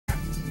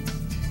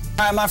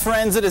All right, my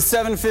friends, it is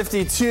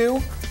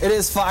 7:52. It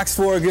is Fox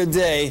 4 Good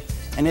Day,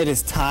 and it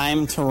is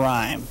time to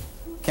rhyme.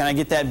 Can I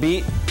get that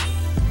beat?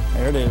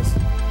 There it is.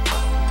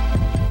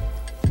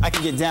 I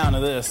can get down to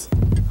this.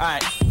 All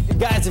right,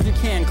 guys, if you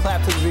can,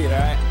 clap to the beat, all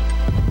right?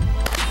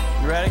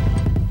 You ready?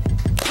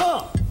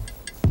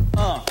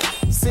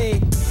 See,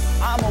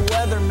 I'm a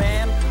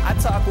weatherman. I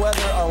talk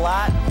weather a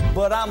lot,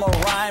 but I'm a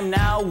rhyme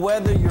now,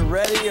 whether you're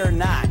ready or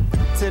not.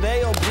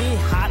 Today'll be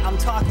hot, I'm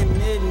talking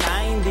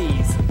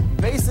mid-90s.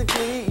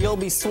 Basically, you'll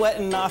be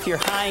sweating off your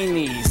hind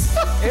knees.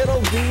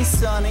 It'll be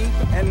sunny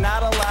and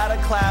not a lot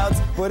of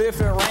clouds, but if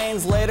it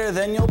rains later,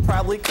 then you'll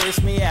probably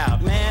curse me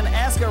out. Man,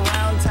 ask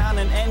around town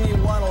and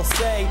anyone will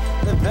say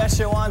the best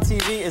show on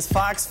TV is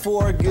Fox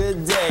 4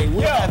 Good Day.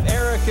 We have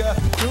Erica,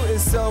 who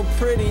is so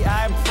pretty,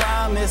 I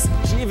promise.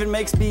 She even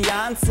makes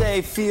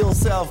Beyonce feel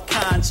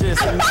self-conscious.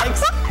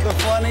 Mike's the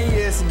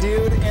funniest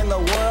dude in the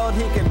world.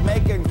 He could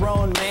make a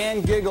grown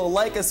man giggle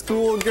like a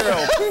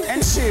schoolgirl.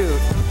 And shoot,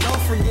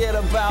 don't forget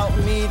about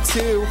me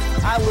too.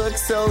 I look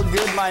so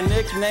good, my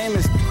nickname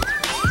is...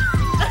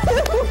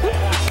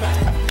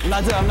 I'm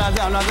not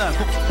done.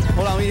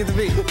 Hold on, let me get the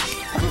beat.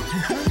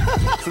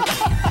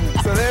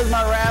 So there's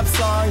my rap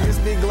song,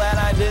 just be glad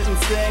I didn't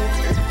sing.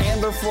 And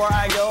before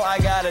I go, I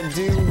gotta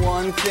do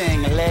one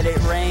thing. Let it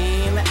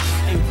rain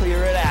and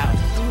clear it out.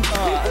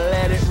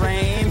 Let it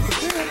rain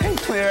and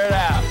clear it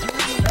out.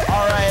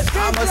 All right,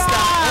 I'ma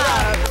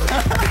stop.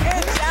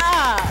 Good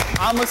job.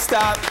 I'ma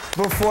stop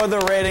before the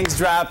ratings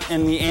drop,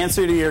 and the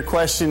answer to your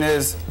question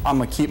is, I'm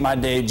gonna keep my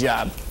day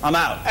job. I'm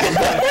out.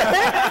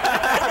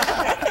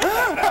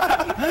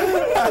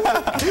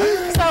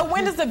 So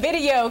when does the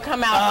video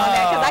come out on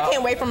that? Because I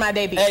can't wait for my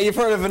debut. Hey, you've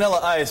heard of Vanilla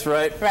Ice,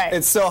 right? Right.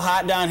 It's so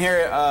hot down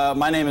here,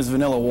 my name is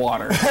Vanilla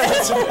Water.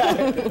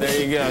 There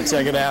you go,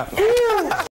 check it out.